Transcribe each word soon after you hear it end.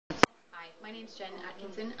Hi, my name's Jen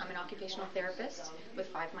Atkinson. I'm an occupational therapist with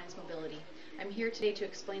 5 Minds Mobility. I'm here today to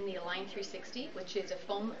explain the Align 360, which is a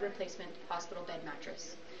foam replacement hospital bed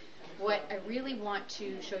mattress. What I really want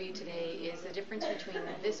to show you today is the difference between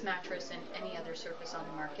this mattress and any other surface on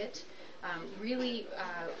the market.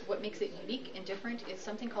 What makes it unique and different is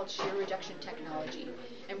something called Shear Reduction Technology.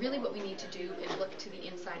 And really what we need to do is look to the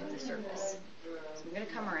inside of the surface. So I'm going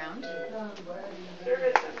to come around.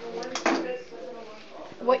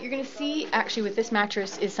 What you're going to see actually with this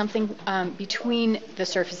mattress is something between the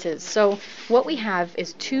surfaces. So what we have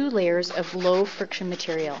is 2 layers of low friction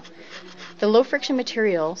material. The low friction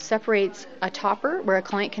material separates a topper where a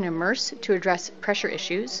client can immerse to address pressure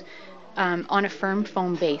issues on a firm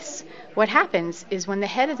foam base. What happens is when the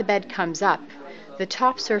head of the bed comes up, the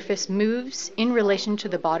top surface moves in relation to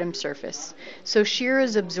the bottom surface. So shear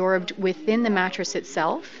is absorbed within the mattress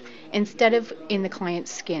itself instead of in the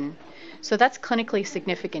client's skin. So that's clinically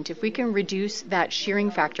significant. If we can reduce that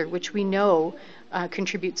shearing factor, which we know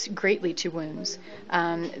contributes greatly to wounds,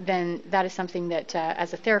 then that is something that,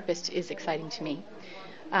 as a therapist, is exciting to me.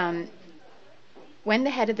 When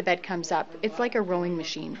the head of the bed comes up, it's like a rowing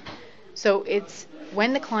machine. So it's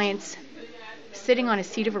when the client's sitting on a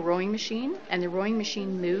seat of a rowing machine and the rowing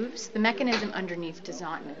machine moves, the mechanism underneath does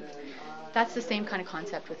not move. That's the same kind of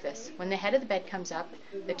concept with this. When the head of the bed comes up,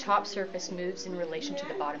 the top surface moves in relation to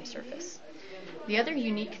the bottom surface. The other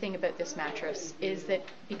unique thing about this mattress is that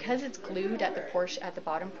because it's glued at the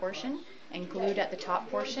bottom portion and glued at the top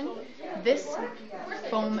portion, this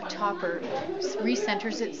foam topper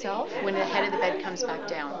recenters itself when the head of the bed comes back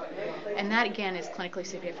down. And that again is clinically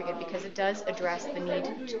significant because it does address the need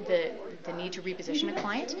to reposition a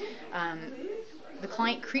client. The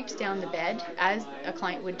client creeps down the bed as a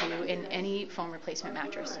client would do in any foam replacement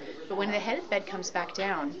mattress. But when the head of the bed comes back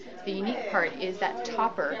down, the unique part is that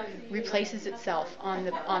topper replaces itself on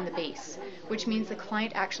the base, which means the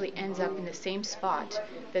client actually ends up in the same spot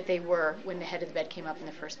that they were when the head of the bed came up in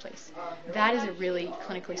the first place. That is a really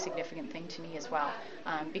clinically significant thing to me as well,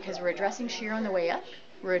 because we're addressing shear on the way up,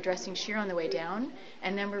 we're addressing shear on the way down,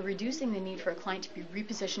 and then we're reducing the need for a client to be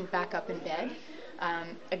repositioned back up in bed,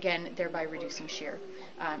 again, thereby reducing shear.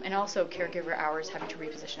 And also caregiver hours having to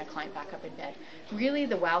reposition a client back up in bed. Really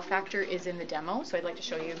the wow factor is in the demo, so I'd like to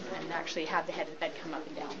show you and actually have the head of the bed come up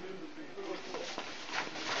and down.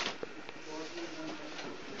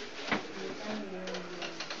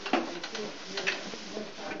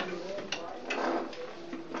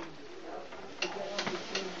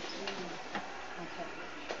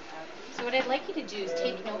 So what I'd like you to do is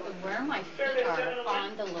take note of where my feet are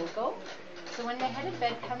on the logo. So when the head of the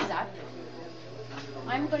bed comes up,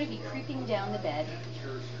 I'm going to be creeping down the bed.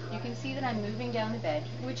 You can see that I'm moving down the bed,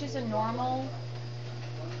 which is a normal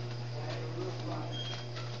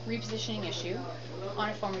repositioning issue on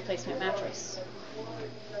a foam replacement mattress.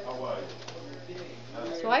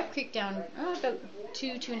 So I've creeped down about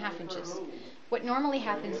 2.5 inches. What normally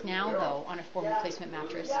happens now, though, on a foam replacement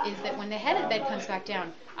mattress is that when the head of the bed comes back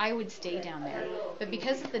down, I would stay down there. But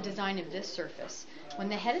because of the design of this surface, when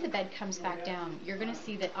the head of the bed comes back down, you're going to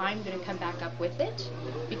see that I'm going to come back up with it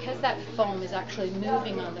because that foam is actually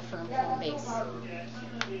moving on the firm foam base.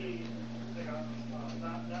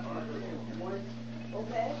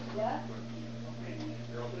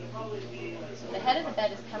 So the head of the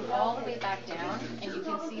bed has come all the way back down, and you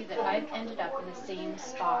can see that I've ended up in the same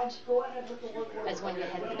spot as when the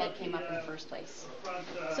head of the bed came up in the first place.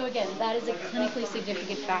 So again, that is a clinically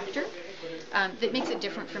significant factor that makes it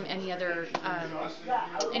different from any other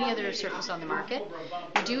surface on the market.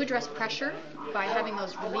 We do address pressure by having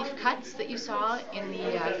those relief cuts that you saw in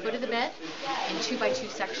the foot of the bed in 2x2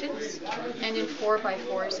 sections and in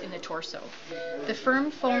 4x4s in the torso. The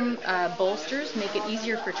firm foam bolsters make it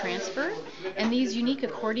easier for transfer, and these unique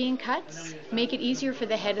accordion cuts make it easier for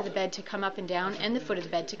the head of the bed to come up and down and the foot of the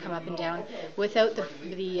bed to come up and down without the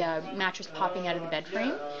mattress popping out of the bed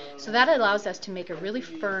frame. So that allows us to make a really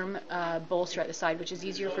firm bolster at the side, which is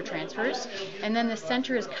easier for transfers, and then the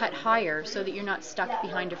center is cut higher so that you're not stuck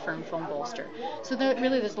behind a firm foam bolster. So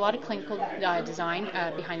really there's a lot of clinical design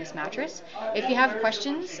behind this mattress. If you have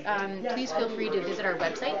questions, please feel free to visit our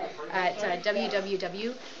website at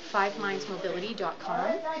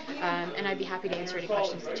www.5mindsmobility.com, and I'd be happy to answer any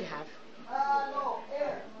questions that you have.